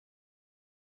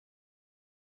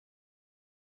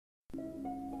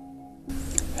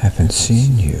haven't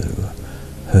seen you,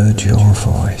 heard your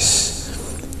voice,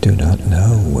 do not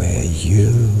know where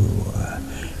you,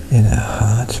 in a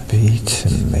heartbeat,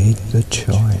 made the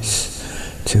choice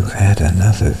to add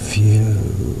another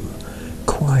view,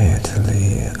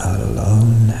 quietly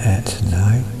alone at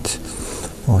night,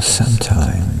 or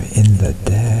sometime in the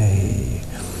day.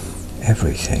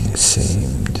 Everything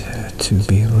seemed to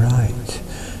be right,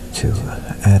 to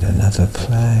add another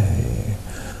play,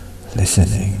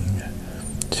 listening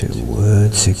to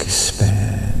words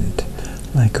expand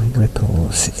like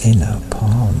ripples in a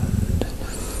pond,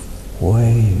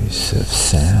 waves of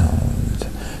sound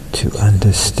to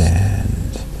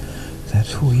understand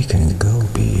that we can go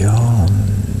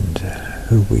beyond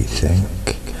who we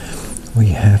think we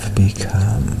have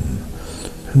become,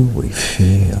 who we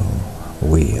feel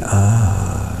we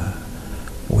are.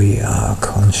 We are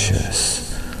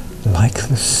conscious like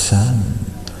the sun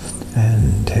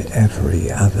and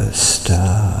every other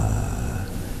star.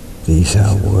 These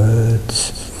are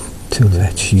words to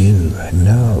let you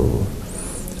know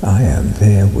I am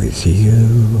there with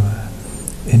you,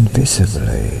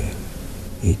 invisibly,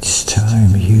 each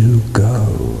time you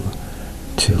go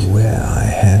to where I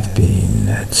have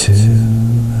been too.